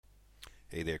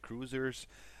Hey there, cruisers.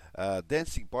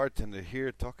 Dancing bartender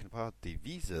here talking about the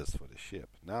visas for the ship.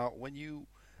 Now,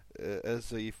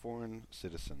 as a foreign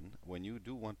citizen, when you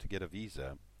do want to get a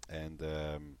visa and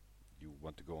you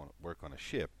want to go on work on a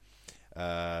ship,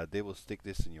 they will stick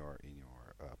this in your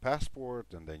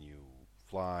passport, and then you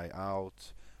fly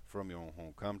out from your own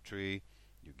home country.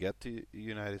 You get to the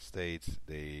United States.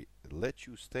 They let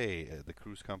you stay. The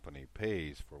cruise company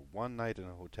pays for one night in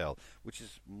a hotel, which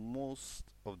is most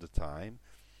of the time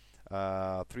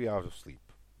 3 hours of sleep.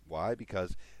 Why?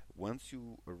 Because once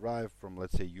you arrive from,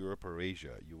 let's say, Europe or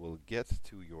Asia, you will get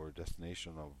to your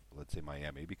destination of, let's say,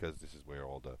 Miami, because this is where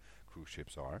all the cruise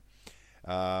ships are.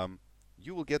 Um,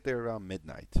 you will get there around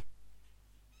midnight.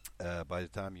 By the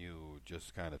time you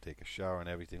just kind of take a shower and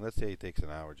everything, let's say it takes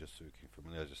an hour just so you can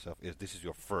familiarize yourself, if this is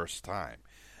your first time.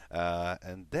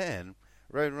 And then,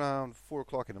 right around 4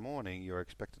 o'clock in the morning, you're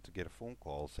expected to get a phone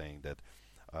call saying that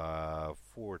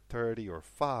 4:30 or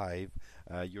 5,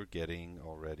 you're getting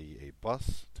already a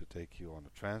bus to take you on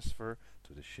a transfer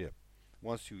to the ship.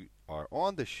 Once you are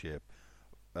on the ship,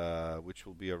 which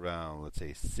will be around, let's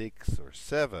say, 6 or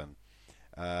 7,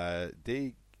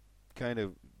 they kind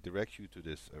of direct you to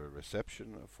this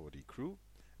reception for the crew,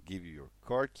 give you your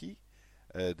card key,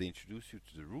 they introduce you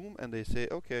to the room, and they say,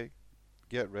 okay,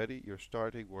 get ready, you're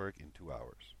starting work in 2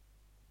 hours.